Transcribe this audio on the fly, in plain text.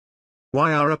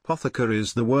Why are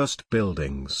apothecaries the worst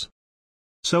buildings?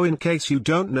 So in case you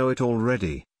don't know it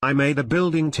already, I made a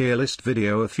building tier list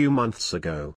video a few months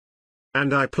ago.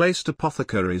 And I placed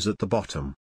apothecaries at the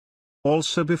bottom.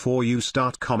 Also, before you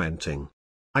start commenting,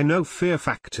 I know fear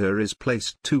factor is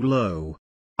placed too low.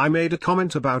 I made a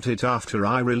comment about it after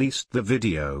I released the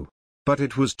video, but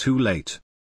it was too late.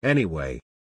 Anyway,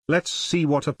 let's see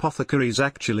what apothecaries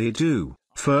actually do.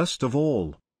 First of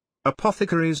all,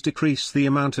 apothecaries decrease the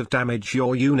amount of damage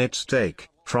your units take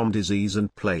from disease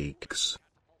and plagues.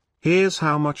 Here's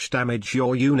how much damage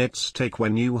your units take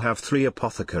when you have 3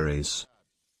 apothecaries.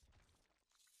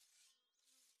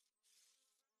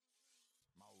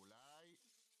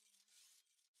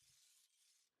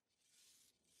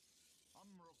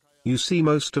 You see,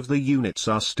 most of the units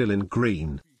are still in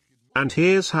green. And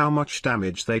here's how much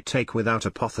damage they take without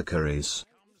apothecaries.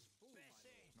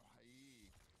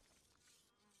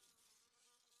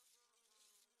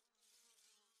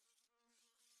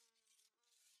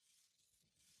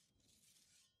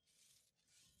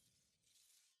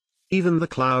 Even the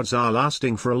clouds are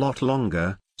lasting for a lot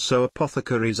longer, so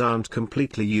apothecaries aren't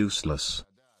completely useless.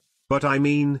 But I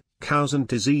mean, cows and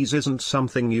disease isn't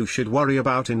something you should worry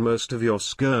about in most of your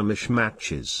skirmish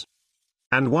matches.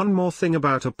 And one more thing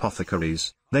about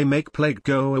apothecaries, they make plague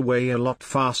go away a lot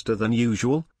faster than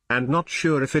usual, and not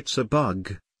sure if it's a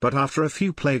bug, but after a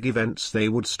few plague events they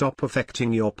would stop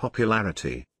affecting your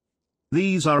popularity.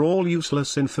 These are all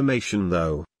useless information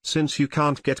though, since you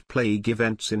can't get plague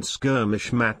events in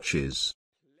skirmish matches.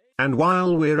 And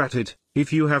while we're at it,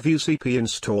 if you have UCP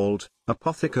installed,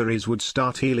 apothecaries would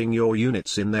start healing your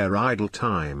units in their idle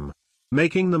time,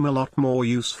 making them a lot more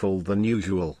useful than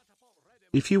usual.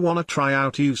 If you wanna try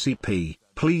out UCP,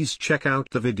 please check out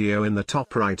the video in the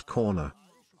top right corner.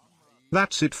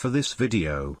 That's it for this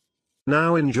video.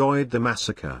 Now enjoy the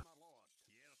massacre.